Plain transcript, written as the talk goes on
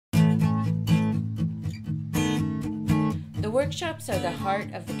The workshops are the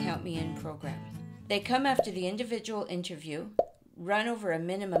heart of the Count Me In program. They come after the individual interview, run over a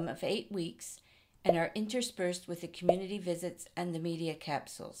minimum of 8 weeks, and are interspersed with the community visits and the media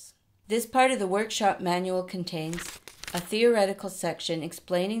capsules. This part of the workshop manual contains a theoretical section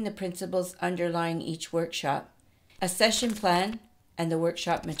explaining the principles underlying each workshop, a session plan, and the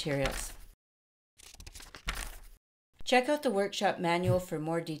workshop materials. Check out the workshop manual for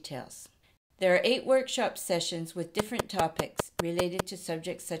more details. There are 8 workshop sessions with different topics related to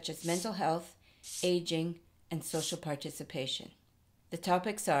subjects such as mental health, aging, and social participation. The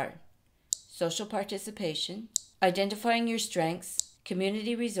topics are social participation, identifying your strengths,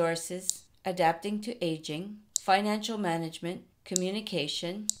 community resources, adapting to aging, financial management,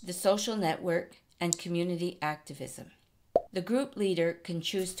 communication, the social network, and community activism. The group leader can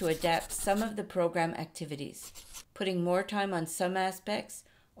choose to adapt some of the program activities, putting more time on some aspects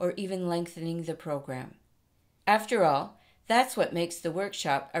or even lengthening the program. After all, that's what makes the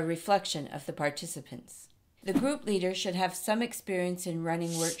workshop a reflection of the participants. The group leader should have some experience in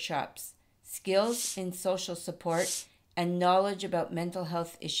running workshops, skills in social support, and knowledge about mental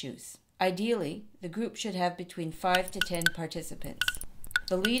health issues. Ideally, the group should have between 5 to 10 participants.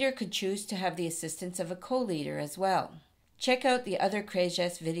 The leader could choose to have the assistance of a co-leader as well. Check out the other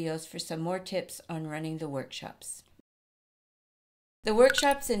CREJES videos for some more tips on running the workshops. The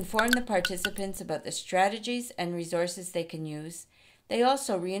workshops inform the participants about the strategies and resources they can use. They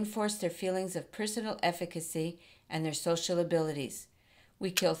also reinforce their feelings of personal efficacy and their social abilities. We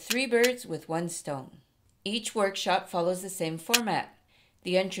kill 3 birds with 1 stone. Each workshop follows the same format.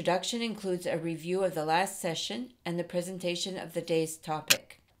 The introduction includes a review of the last session and the presentation of the day's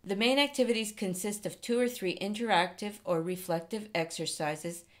topic. The main activities consist of 2 or 3 interactive or reflective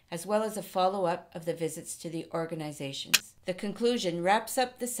exercises, as well as a follow-up of the visits to the organizations. The conclusion wraps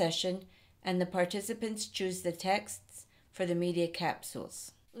up the session, and the participants choose the texts for the media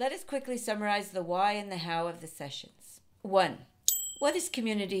capsules. Let us quickly summarize the why and the how of the sessions. 1. What is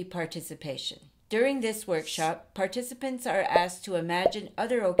community participation? During this workshop, participants are asked to imagine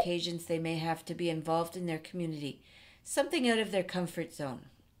other occasions they may have to be involved in their community, something out of their comfort zone.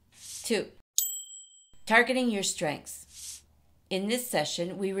 2. Targeting your strengths. In this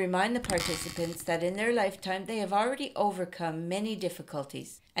session, we remind the participants that in their lifetime they have already overcome many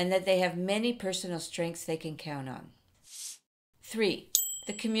difficulties and that they have many personal strengths they can count on. 3.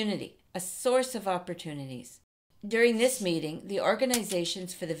 The community, a source of opportunities. During this meeting, the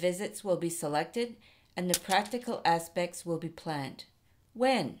organizations for the visits will be selected and the practical aspects will be planned.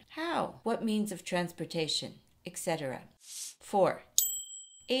 When, how, what means of transportation, etc. 4.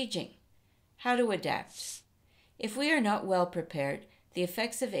 Aging, how to adapt. If we are not well prepared, the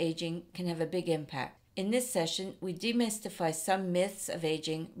effects of aging can have a big impact. In this session, we demystify some myths of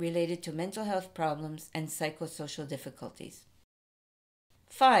aging related to mental health problems and psychosocial difficulties.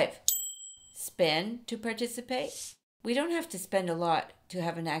 5. Spend to participate. We don't have to spend a lot to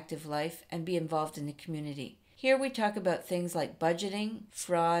have an active life and be involved in the community. Here we talk about things like budgeting,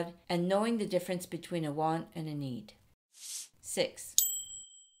 fraud, and knowing the difference between a want and a need. 6.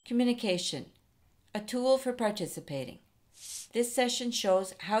 Communication, a tool for participating. This session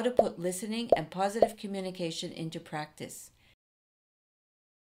shows how to put listening and positive communication into practice.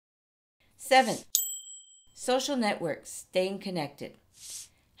 7. Social networks, staying connected.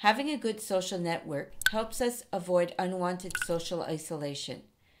 Having a good social network helps us avoid unwanted social isolation.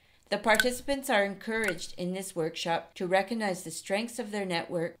 The participants are encouraged in this workshop to recognize the strengths of their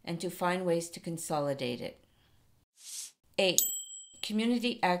network and to find ways to consolidate it. 8.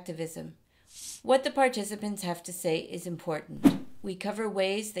 Community activism. What the participants have to say is important. We cover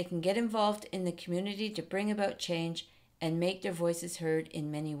ways they can get involved in the community to bring about change and make their voices heard in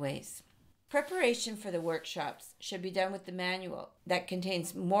many ways. Preparation for the workshops should be done with the manual that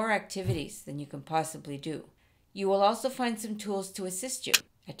contains more activities than you can possibly do. You will also find some tools to assist you.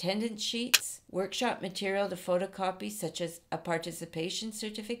 Attendance sheets, workshop material to photocopy such as a participation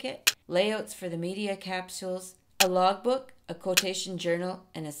certificate, layouts for the media capsules, a logbook, a quotation journal,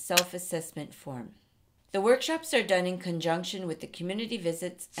 and a self-assessment form. The workshops are done in conjunction with the community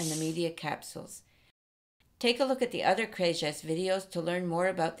visits and the media capsules. Take a look at the other CREJES videos to learn more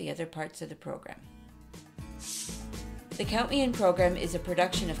about the other parts of the program. The Count Me In program is a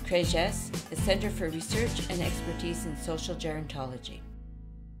production of CREJES, the Center for Research and Expertise in Social Gerontology.